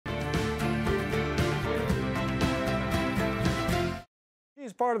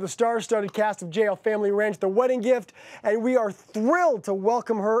She's part of the star-studded cast of JL Family Ranch, The Wedding Gift, and we are thrilled to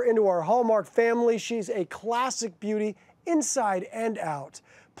welcome her into our Hallmark family. She's a classic beauty inside and out.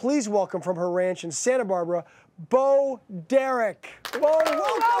 Please welcome from her ranch in Santa Barbara, Bo Derek. Bo, welcome.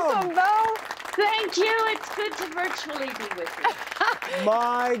 Welcome, Bo. Thank you. It's good to virtually be with you.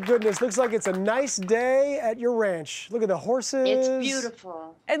 My goodness, looks like it's a nice day at your ranch. Look at the horses. It's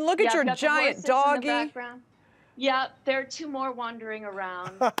beautiful. And look at your giant doggy. Yeah, there are two more wandering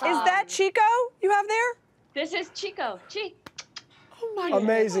around. Is that Chico you have there? This is Chico. Oh my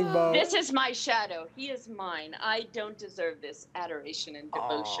Amazing, God. Bo. This is my shadow. He is mine. I don't deserve this adoration and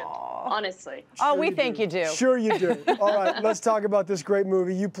devotion, honestly. Oh, we think you do. Sure you do. All right, let's talk about this great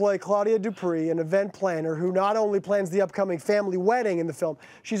movie. You play Claudia Dupree, an event planner who not only plans the upcoming family wedding in the film,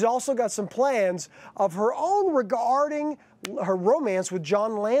 she's also got some plans of her own regarding her romance with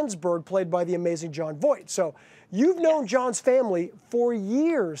John Landsburg, played by the amazing Jon Voight. So you've known John's family for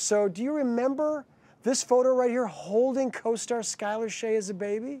years. So do you remember this photo right here holding co-star Skylar Shea as a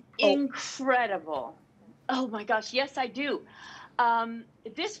baby? Incredible. Oh my gosh, yes I do.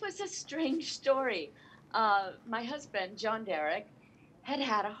 This was a strange story. My husband, John Derek, had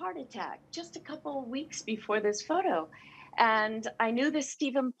had a heart attack just a couple of weeks before this photo. And I knew the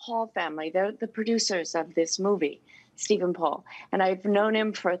Stephen Paul family. They're the producers of this movie, Stephen Paul. And I've known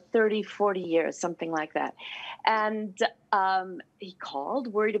him for 30, 40 years, something like that. And he called,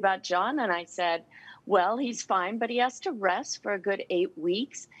 worried about John. And I said, well, he's fine, but he has to rest for a good 8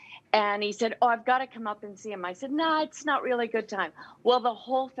 weeks. And he said, oh, I've got to come up and see him. I said, no, it's not really a good time. Well, the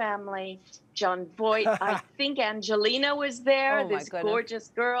whole family, Jon Voight, I think Angelina was there, this gorgeous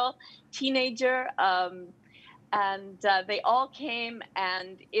girl, teenager. And they all came,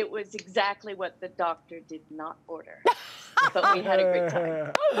 and it was exactly what the doctor did not order. But we had a great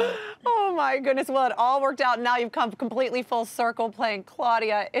time. Oh my goodness, well, it all worked out. Now you've come completely full circle playing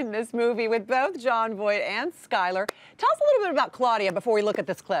Claudia in this movie with both Jon Voight and Skylar. Tell us a little bit about Claudia before we look at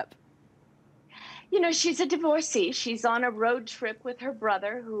this clip. You know, she's a divorcee. She's on a road trip with her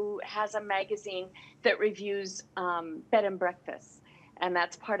brother, who has a magazine that reviews bed and breakfasts. And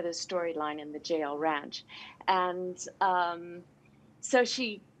that's part of the storyline in the JL Ranch. And so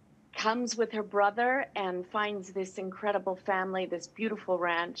she comes with her brother and finds this incredible family, this beautiful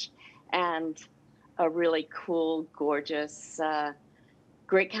ranch, and a really cool, gorgeous,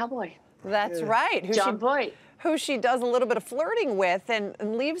 great cowboy. That's right. Jon Voight. Who she does a little bit of flirting with and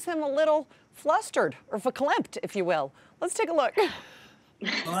leaves him a little flustered, or verklempt, if you will. Let's take a look. Well,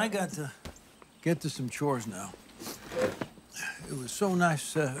 I got to get to some chores now. It was so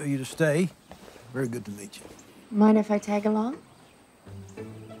nice of you to stay. Very good to meet you. Mind if I tag along?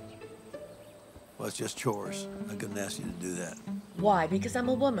 Well, it's just chores. I couldn't ask you to do that. Why? Because I'm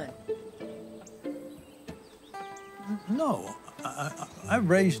a woman. No. I've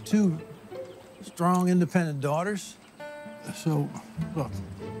raised two strong, independent daughters. So, look,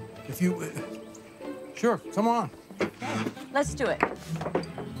 if you... sure, come on. Let's do it.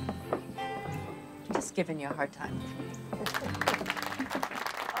 Just giving you a hard time.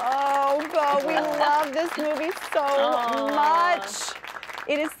 Oh, Bo, we love this movie so much.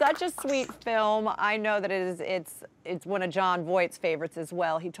 It is such a sweet film. I know that it's one of Jon Voight's favorites as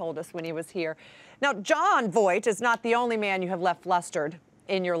well. He told us when he was here. Now, Jon Voight is not the only man you have left flustered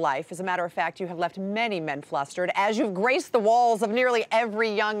in your life. As a matter of fact, you have left many men flustered as you've graced the walls of nearly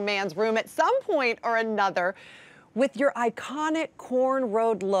every young man's room at some point or another with your iconic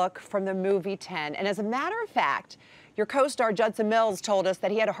cornrowed look from the movie 10. And as a matter of fact, your co-star Judson Mills told us that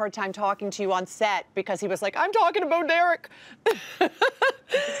he had a hard time talking to you on set because he was like, I'm talking to Bo Derek.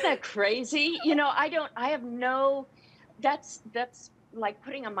 Isn't that crazy? You know, I have no, that's like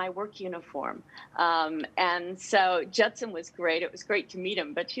putting on my work uniform. And so Judson was great. It was great to meet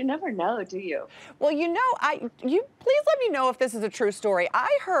him, but you never know, do you? Well, you know, please let me know if this is a true story.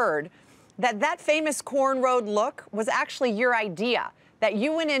 I heard that famous cornrowed look was actually your idea, that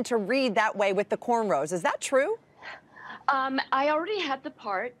you went in to read that way with the cornrows. Is that true? I already had the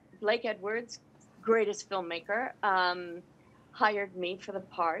part. Blake Edwards, greatest filmmaker, hired me for the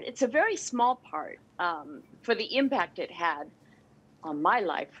part. It's a very small part for the impact it had on my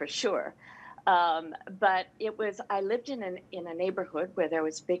life, for sure. But it was, I lived in a neighborhood where there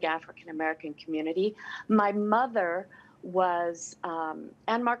was a big African-American community. My mother was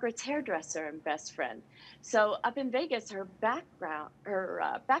Anne Margaret's hairdresser and best friend. So up in Vegas, her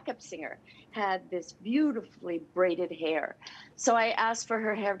backup singer had this beautifully braided hair. So I asked for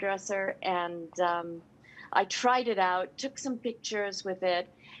her hairdresser, and I tried it out, took some pictures with it,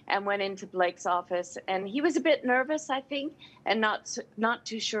 and went into Blake's office. And he was a bit nervous, I think, and not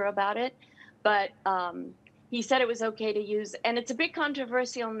too sure about it. But he said it was okay to use, and it's a bit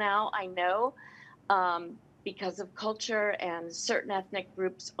controversial now, I know, because of culture and certain ethnic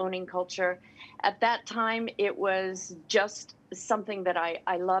groups owning culture. At that time, it was just something that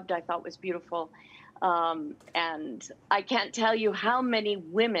I loved, I thought was beautiful. And I can't tell you how many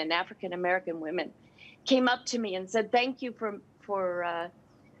women, African-American women, came up to me and said, thank you for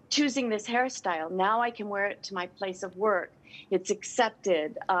choosing this hairstyle. Now I can wear it to my place of work. It's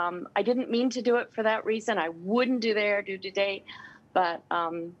accepted. I didn't mean to do it for that reason. I wouldn't do the hairdo today, but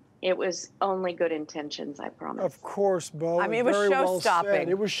it was only good intentions, I promise. Of course, Bo. I mean, it was show-stopping.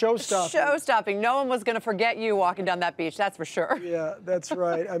 It was show-stopping. Show-stopping. No one was going to forget you walking down that beach, that's for sure. Yeah, that's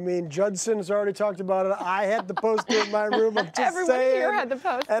right. I mean, Judson's already talked about it. I had the poster in my room. I'm just Everyone saying. here had the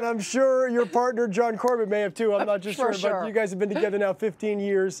poster. And I'm sure your partner, John Corbett, may have too. I'm not just sure, sure. but you guys have been together now 15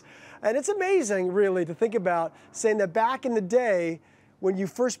 years. And it's amazing, really, to think about saying that back in the day, when you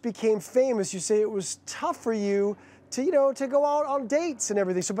first became famous, you say it was tough for you to, you know, to go out on dates and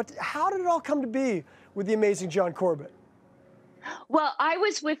everything. So, but how did it all come to be with the amazing John Corbett? Well, I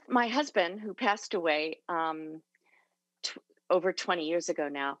was with my husband, who passed away over 20 years ago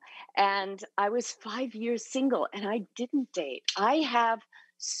now, and I was 5 years single, and I didn't date. I have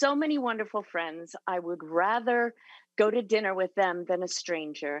so many wonderful friends. I would rather go to dinner with them than a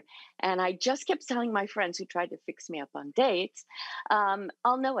stranger. And I just kept telling my friends who tried to fix me up on dates,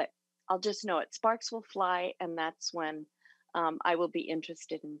 I'll know it. I'll just know it. Sparks will fly, and that's when I will be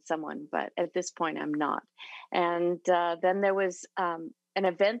interested in someone. But at this point, I'm not. And then there was an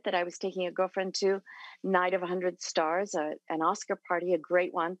event that I was taking a girlfriend to, Night of 100 Stars, an Oscar party, a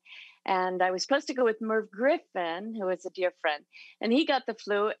great one. And I was supposed to go with Merv Griffin, who is a dear friend, and he got the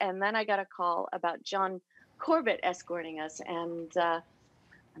flu. And then I got a call about John Corbett escorting us. And I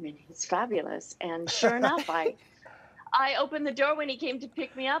mean, he's fabulous. And sure enough, I opened the door when he came to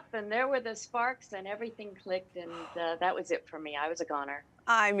pick me up, and there were the sparks, and everything clicked, and that was it for me. I was a goner.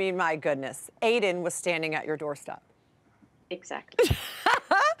 I mean, my goodness. Aiden was standing at your doorstep. Exactly.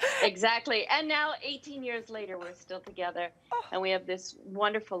 Exactly. And now, 18 years later, we're still together, and we have this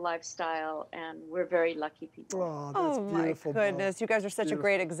wonderful lifestyle, and we're very lucky people. Oh, that's beautiful, my goodness. Bo. You guys are such a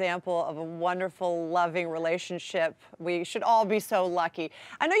great example of a wonderful, loving relationship. We should all be so lucky.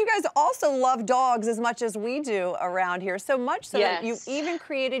 I know you guys also love dogs as much as we do around here, so much so that you even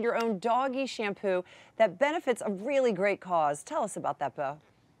created your own doggy shampoo that benefits a really great cause. Tell us about that, Bo.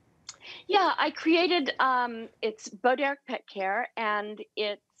 Yeah, I created, it's Bo Derek Pet Care, and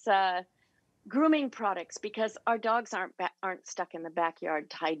it's grooming products, because our dogs aren't stuck in the backyard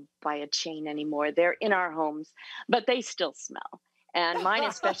tied by a chain anymore. They're in our homes, but they still smell. And mine,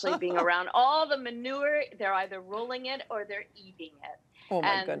 especially being around all the manure, they're either rolling it or they're eating it. Oh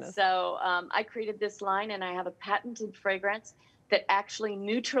my goodness. So I created this line, and I have a patented fragrance that actually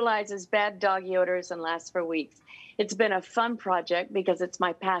neutralizes bad doggy odors and lasts for weeks. It's been a fun project because it's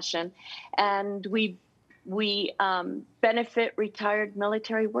my passion, and we benefit retired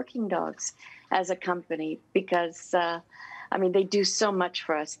military working dogs as a company, because I mean, they do so much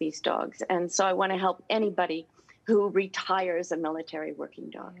for us, these dogs, and so I want to help anybody who retires a military working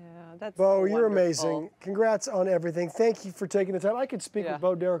dog. Yeah, that's Bo, so you're wonderful. amazing. Congrats on everything. Thank you for taking the time. I could speak with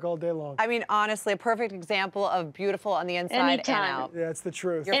Bo Derek all day long. I mean, honestly, a perfect example of beautiful on the inside and out. Yeah, it's the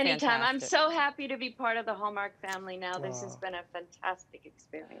truth. You're Anytime. I'm fantastic. so happy to be part of the Hallmark family now. This has been a fantastic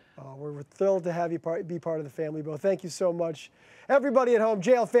experience. Oh, we're thrilled to have you be part of the family, Bo. Thank you so much. Everybody at home,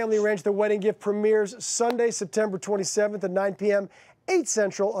 JL Family Ranch, The Wedding Gift premieres Sunday, September 27th at 9 p.m., 8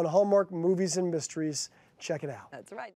 Central on Hallmark Movies and Mysteries. Check it out. That's right.